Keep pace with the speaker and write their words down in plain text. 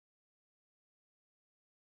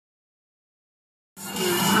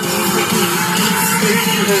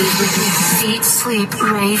Eat, sleep,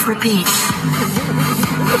 rave, repeat.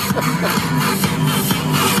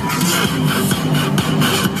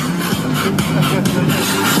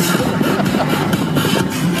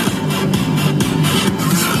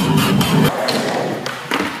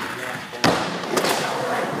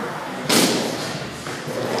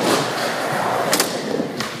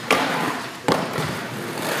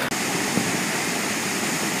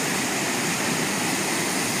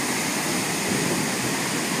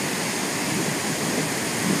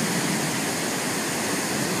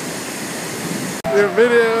 Your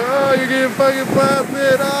video, oh, you're getting fucking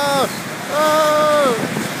blasted, oh, oh.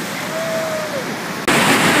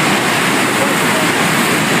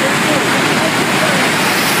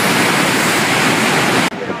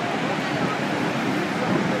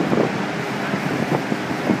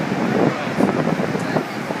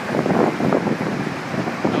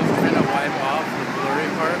 I was trying to wipe off the blurry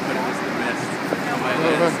part, but it was the mist on my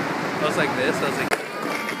lens. I was like this, I was like,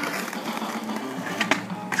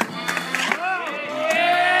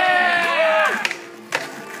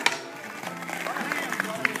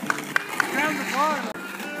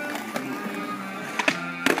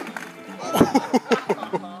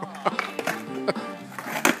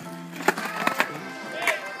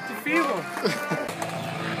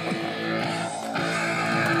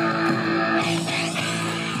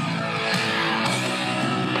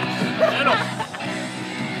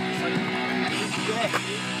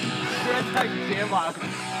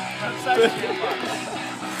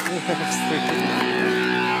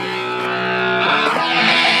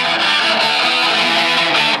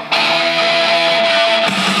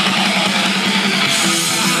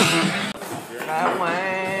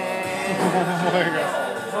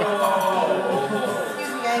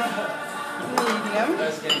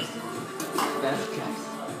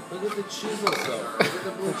 Look at the chisels though. Look at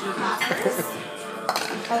the blue chisels.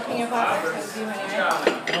 Helping your pockets. Do you want to?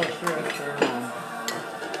 Oh, sure.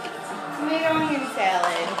 Tomato onion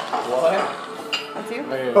salad. What? That's you?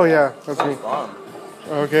 Oh yeah, that's me.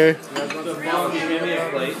 Okay. You guys want some bomb? You give me a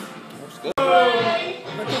plate. That's good.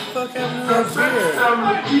 What the fuck happened to that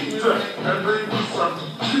beer? And leave with some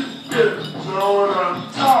chicken, throw it on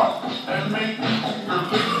top, and make your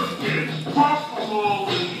biscuit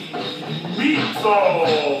guacamole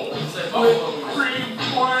meatballs with cream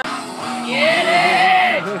corn. Get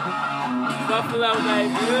it! Buffalo,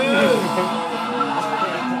 baby.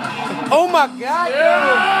 Oh my god!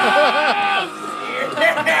 Yeah.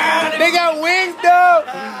 They got wings, dog!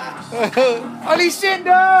 Holy shit,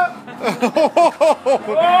 dog!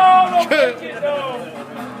 Oh, don't make it, no.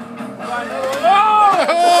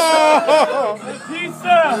 Oh!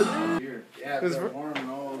 Pizza! Yeah, they're warm and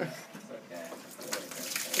all. It's okay.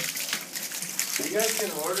 You guys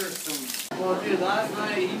can order some. Well, dude, last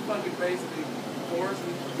night he fucking basically forced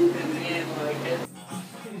me in the end, like, it's.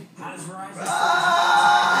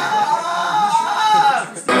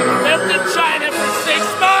 Lived in China for 6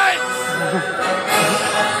 months!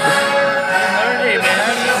 Hey, man.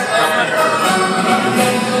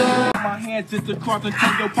 My hands into carton,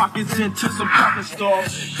 turn your pockets into some pocket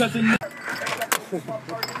stores. Cause it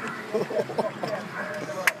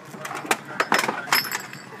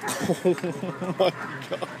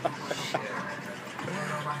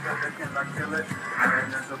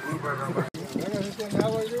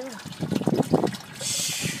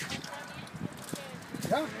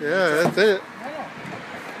Yeah, that's it.